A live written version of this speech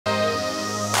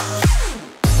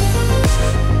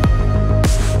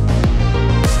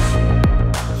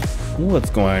What's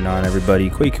going on, everybody?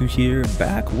 Kwaku here,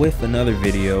 back with another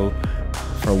video.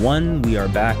 For one, we are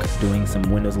back doing some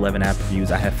Windows 11 app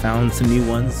reviews. I have found some new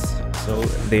ones, so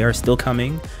they are still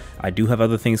coming. I do have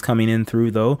other things coming in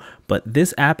through though, but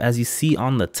this app, as you see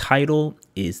on the title,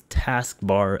 is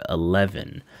Taskbar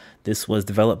 11. This was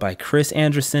developed by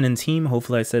Andriessen and team.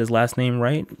 Hopefully I said his last name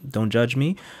right. Don't judge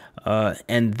me.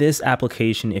 And this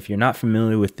application, if you're not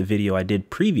familiar with the video I did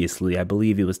previously, I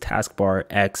believe it was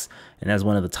TaskbarXI, and that's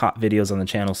one of the top videos on the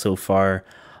channel so far.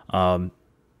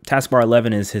 Taskbar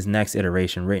 11 is his next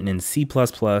iteration, written in C++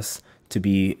 to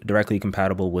be directly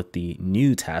compatible with the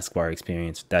new taskbar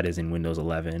experience that is in Windows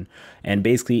 11. And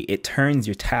basically it turns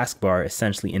your taskbar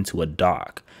essentially into a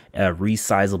dock, a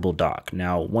resizable dock.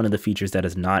 Now, one of the features that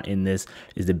is not in this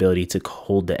is the ability to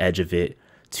hold the edge of it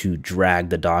to drag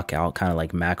the dock out, kind of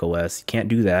like Mac OS. You can't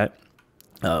do that.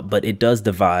 But it does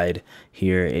divide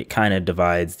here. It kind of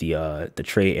divides the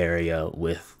tray area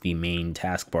with the main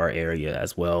taskbar area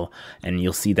as well. And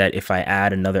you'll see that if I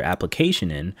add another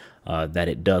application in, that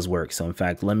it does work. So in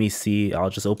fact, let me see, I'll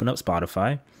just open up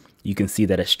Spotify. You can see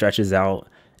that it stretches out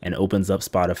and opens up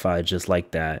Spotify just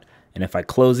like that. And if I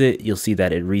close it, you'll see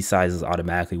that it resizes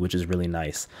automatically, which is really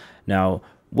nice. Now,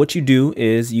 what you do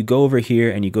is you go over here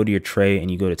and you go to your tray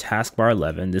and you go to Taskbar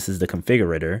 11. This is the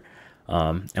configurator.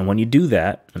 And when you do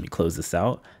that, let me close this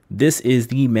out. This is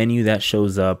the menu that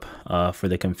shows up for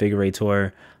the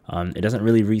configurator. It doesn't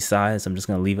really resize. I'm just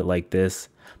going to leave it like this.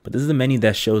 But this is the menu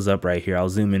that shows up right here. I'll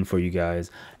zoom in for you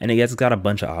guys. And it's got a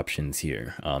bunch of options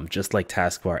here, just like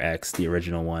TaskbarX, the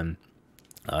original one.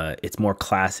 It's more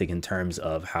classic in terms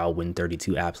of how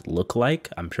Win32 apps look like.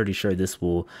 I'm pretty sure this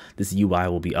UI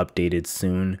will be updated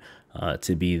soon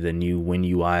to be the new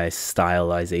WinUI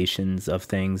stylizations of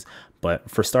things.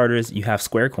 But for starters, you have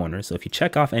square corners. So if you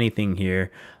check off anything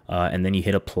here and then you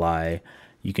hit apply,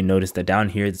 you can notice that down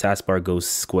here the taskbar goes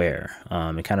square.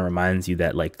 It kind of reminds you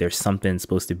that like there's something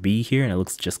supposed to be here and it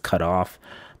looks just cut off,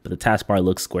 but the taskbar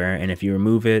looks square. And if you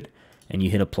remove it and you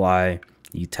hit apply,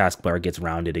 the taskbar gets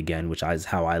rounded again, which is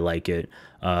how I like it.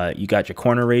 You got your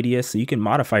corner radius, so you can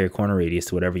modify your corner radius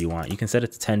to whatever you want. You can set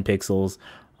it to 10 pixels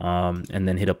and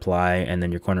then hit apply, and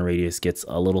then your corner radius gets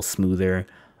a little smoother.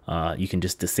 You can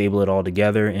just disable it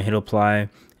altogether and hit apply,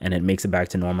 and it makes it back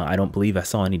to normal. I don't believe I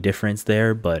saw any difference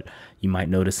there, but you might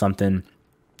notice something.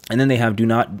 And then they have do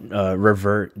not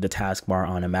revert the taskbar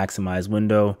on a maximized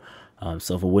window.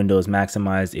 So if a window is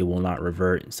maximized, it will not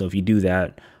revert. So if you do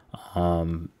that,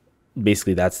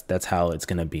 basically that's how it's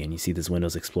going to be. And you see this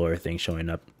Windows Explorer thing showing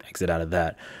up, exit out of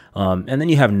that. And then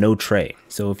you have no tray.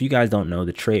 So if you guys don't know,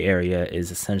 the tray area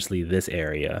is essentially this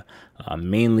area,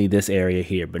 mainly this area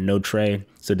here, but no tray.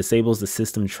 So it disables the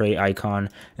system tray icon.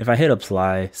 If I hit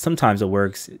apply, sometimes it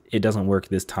works. It doesn't work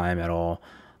this time at all.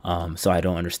 So I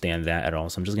don't understand that at all.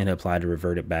 So I'm just going to apply to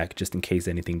revert it back just in case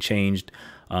anything changed.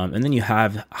 And then you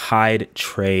have hide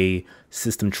tray,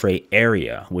 system tray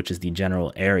area, which is the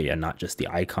general area, not just the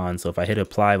icon. So if I hit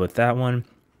apply with that one,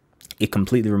 it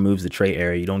completely removes the tray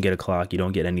area. You don't get a clock. You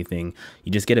don't get anything.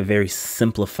 You just get a very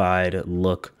simplified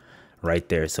look right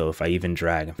there. So if I even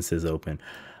drag, this is open.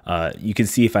 You can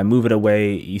see if I move it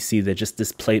away, you see that just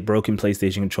this broken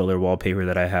PlayStation controller wallpaper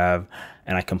that I have,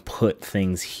 and I can put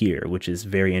things here, which is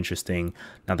very interesting.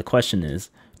 Now the question is,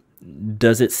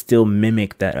 does it still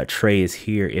mimic that a tray is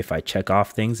here if I check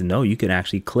off things? No, you can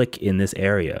actually click in this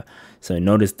area. So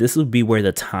notice this would be where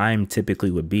the time typically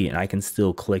would be, and I can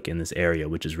still click in this area,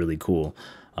 which is really cool.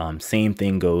 Same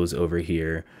thing goes over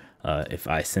here. If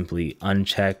I simply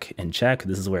uncheck and check,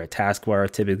 this is where a taskbar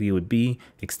typically would be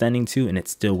extending to, and it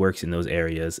still works in those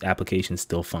areas. Applications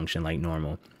still function like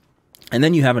normal. And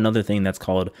then you have another thing that's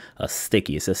called a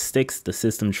sticky. It says sticks the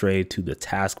system tray to the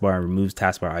taskbar and removes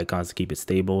taskbar icons to keep it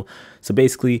stable. So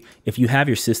basically, if you have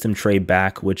your system tray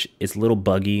back, which is a little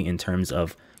buggy in terms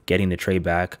of getting the tray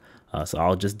back, so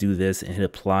I'll just do this and hit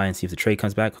apply and see if the tray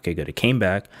comes back. Okay, good, it came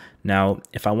back. Now,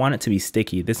 if I want it to be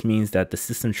sticky, this means that the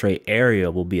system tray area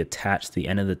will be attached to the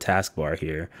end of the taskbar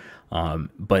here,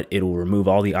 but it will remove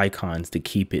all the icons to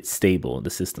keep it stable, the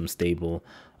system stable.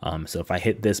 So if I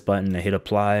hit this button and hit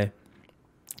apply,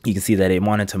 you can see that it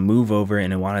wanted to move over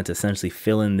and it wanted to essentially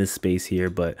fill in this space here.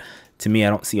 But to me, I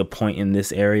don't see a point in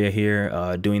this area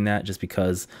here doing that, just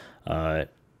because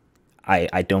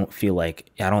I don't feel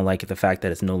like, I don't like the fact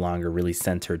that it's no longer really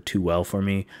centered too well for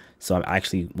me. So I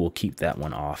actually will keep that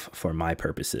one off for my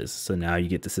purposes. So now you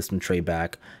get the system tray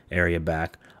back, area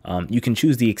back. You can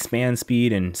choose the expand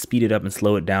speed and speed it up and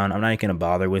slow it down. I'm not going to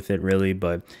bother with it really,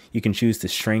 but you can choose to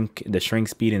shrink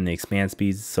speed and the expand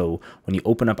speeds. So when you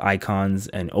open up icons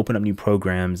and open up new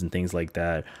programs and things like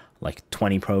that, like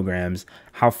 20 programs,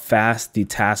 how fast the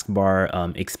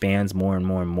taskbar expands more and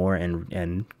more and more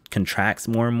and contracts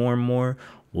more and more and more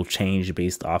will change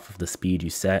based off of the speed you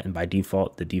set. And by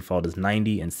default, the default is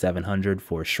 90 and 700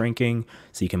 for shrinking,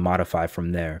 so you can modify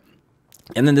from there.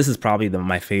 And then this is probably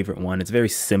my favorite one. It's very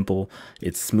simple.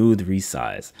 It's smooth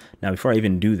resize. Now, before I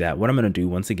even do that, what I'm going to do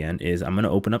once again is I'm going to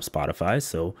open up Spotify.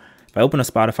 So if I open up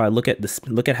Spotify, look at this,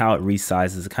 look at how it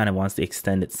resizes. It kind of wants to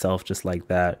extend itself just like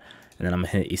that. And then I'm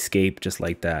going to hit escape just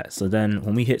like that. So then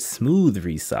when we hit smooth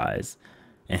resize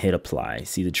and hit apply,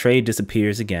 see the trade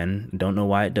disappears again. Don't know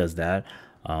why it does that,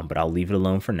 but I'll leave it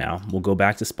alone for now. We'll go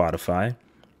back to Spotify.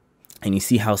 And you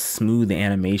see how smooth the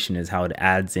animation is, how it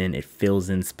adds in, it fills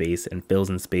in space and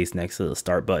fills in space next to the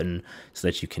start button so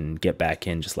that you can get back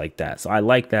in just like that. So I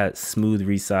like that smooth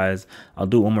resize. I'll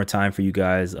do it one more time for you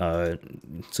guys so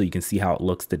you can see how it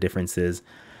looks, the differences.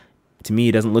 To me,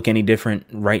 it doesn't look any different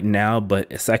right now,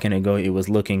 but a second ago, it was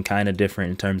looking kind of different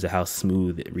in terms of how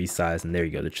smooth it resized. And there you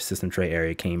go, the system tray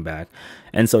area came back.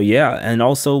 And so, yeah, and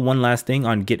also one last thing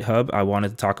on GitHub, I wanted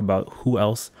to talk about who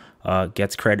else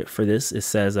gets credit for this. It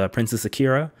says Princess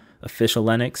Akira, Official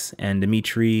Lennox, and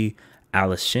Dimitri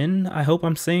Alishin. I hope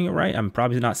I'm saying it right. I'm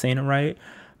probably not saying it right,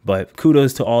 but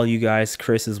kudos to all you guys,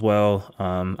 Chris as well,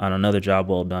 on another job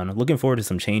well done. I'm looking forward to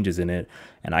some changes in it,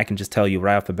 and I can just tell you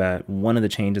right off the bat, one of the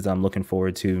changes I'm looking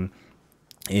forward to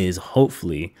is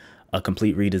hopefully a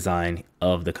complete redesign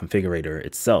of the configurator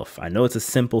itself. I know it's a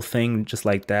simple thing just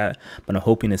like that, but I'm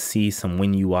hoping to see some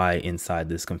WinUI inside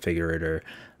this configurator.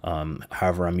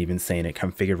 However I'm even saying it,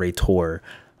 configurator.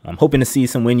 I'm hoping to see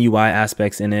some WinUI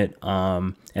aspects in it,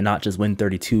 and not just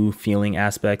Win32 feeling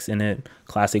aspects in it,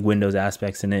 classic Windows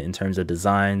aspects in it in terms of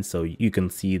design. So you can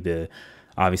see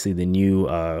obviously the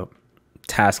new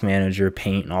task manager,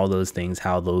 paint, and all those things,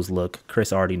 how those look.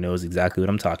 Chris already knows exactly what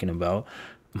I'm talking about.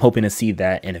 I'm hoping to see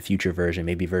that in a future version,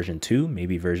 maybe version 2,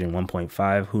 maybe version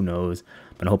 1.5, who knows,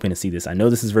 but I'm hoping to see this. I know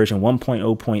this is version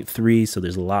 1.0.3, so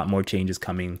there's a lot more changes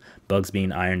coming, bugs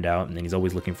being ironed out, and then he's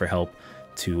always looking for help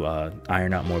to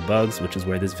iron out more bugs, which is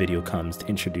where this video comes to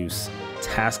introduce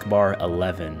Taskbar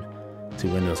 11 to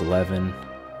Windows 11.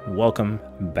 Welcome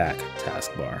back,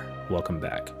 Taskbar. Welcome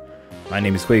back. My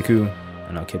name is Kwaku,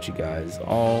 and I'll catch you guys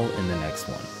all in the next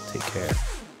one. Take care.